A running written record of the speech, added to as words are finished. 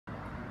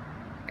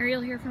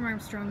Ariel here from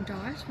Armstrong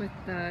Dodge with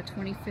the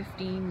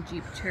 2015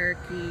 Jeep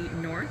Cherokee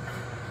North.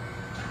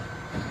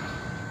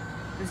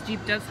 This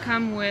Jeep does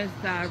come with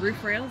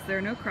roof rails. There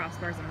are no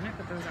crossbars on it,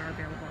 but those are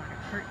available at a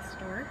parts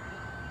store.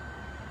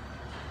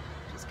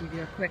 Just give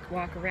you a quick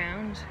walk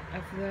around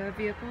of the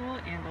vehicle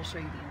and I'll show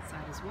you the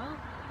inside as well.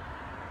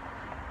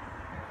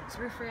 Those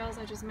roof rails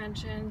I just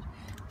mentioned.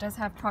 It does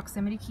have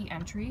proximity key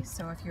entry,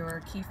 so if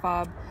your key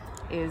fob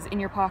is in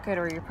your pocket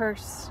or your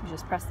purse, you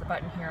just press the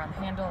button here on the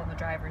handle on the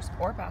driver's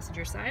or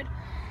passenger side.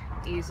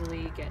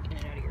 Easily get in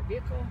and out of your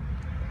vehicle.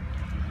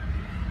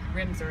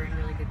 Rims are in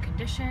really good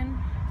condition.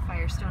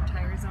 Firestone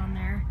tires on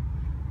there.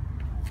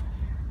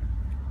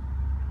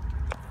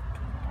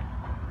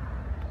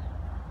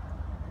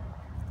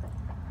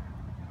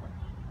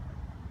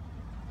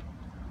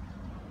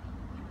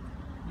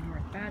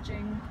 North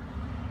badging.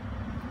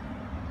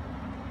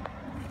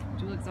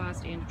 Dual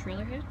exhaust and a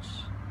trailer hitch.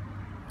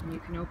 And you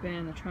can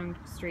open the trunk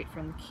straight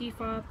from the key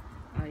fob.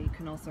 You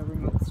can also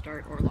remote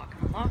start or lock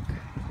and unlock.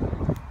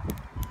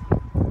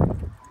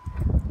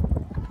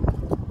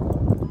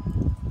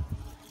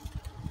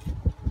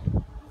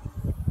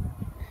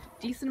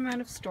 Decent amount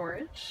of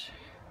storage.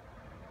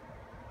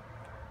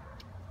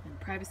 And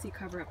privacy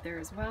cover up there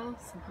as well.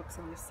 Some hooks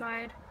on the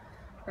side.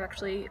 They're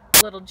actually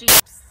little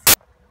Jeeps,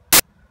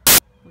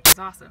 which is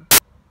awesome.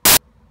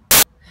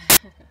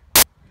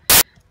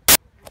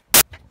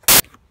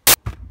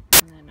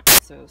 And then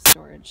also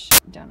storage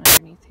down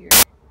underneath here,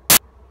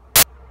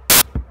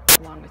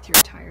 along with your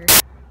tire.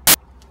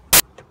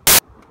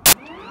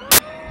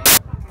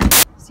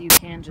 So you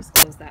can just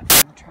close that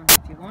from the trunk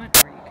if you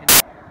want, or you can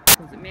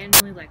close it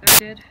manually like I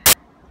did,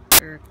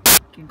 or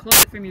you can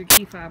close it from your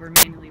key fob or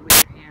manually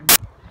with your hand.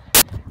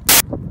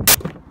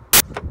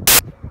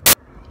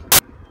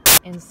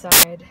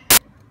 Inside,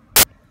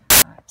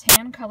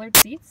 tan colored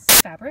seats,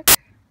 fabric,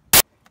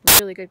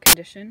 really good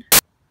condition.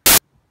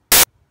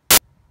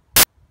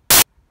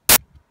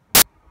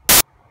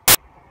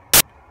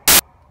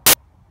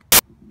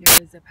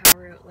 There is a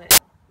power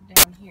outlet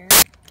down here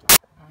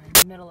in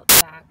the middle at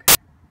the back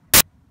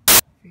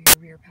for your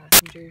rear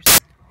passengers.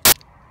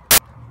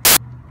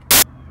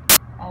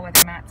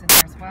 All-weather mats in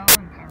there as well,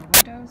 and power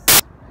windows.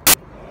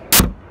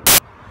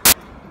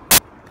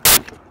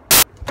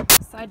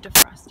 Side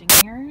defrosting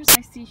mirrors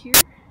I see here.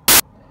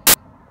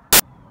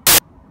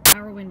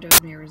 Power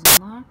windows, mirrors, and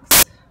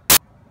locks.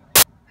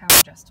 Power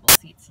adjustable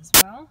seats as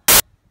well.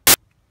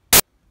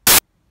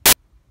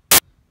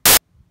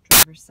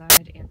 Driver's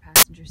side and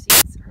passenger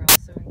seats are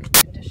also in good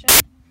condition.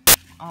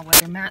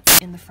 All-weather mats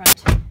in the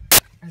front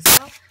as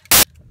well.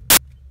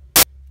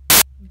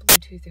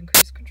 Bluetooth and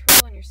cruise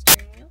control on your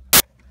steering wheel.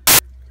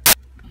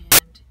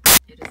 And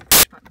it is a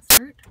push-button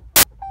start.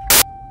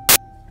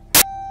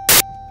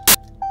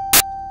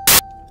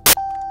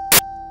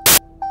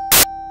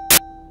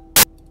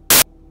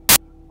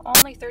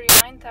 Only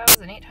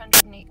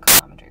 39,808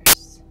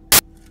 kilometers.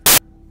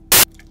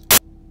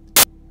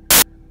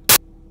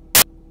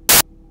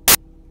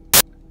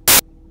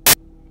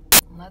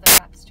 Leather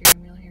wrap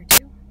steering wheel here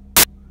too.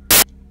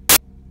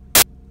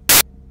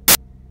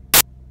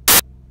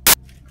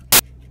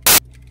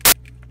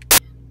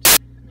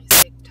 And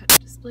nice big touch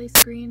display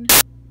screen.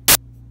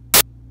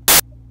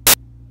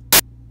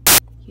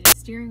 Heated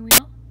steering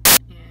wheel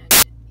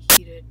and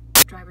heated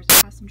driver's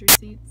and passenger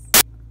seats.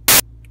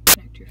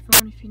 Connect your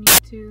phone if you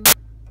need to.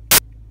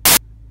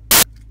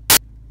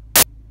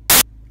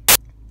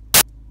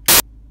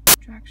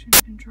 Traction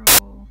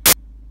control.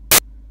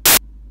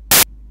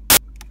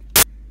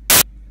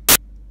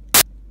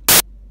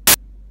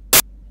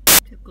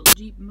 Typical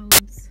Jeep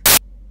modes.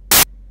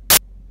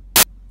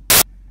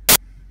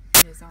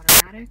 It is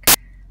automatic.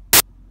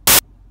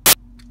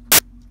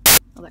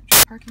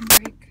 Electric parking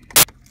brake.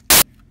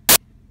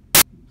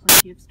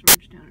 Plenty of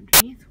storage down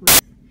underneath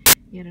with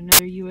yet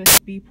another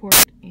USB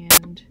port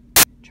and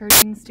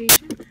charging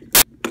station.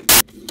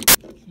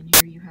 And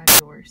here you have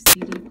your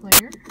CD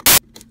player.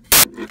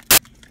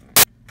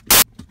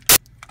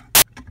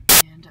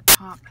 And up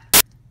top,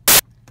 there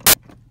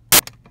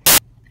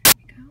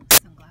we go,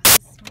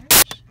 sunglasses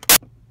storage.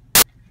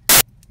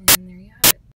 And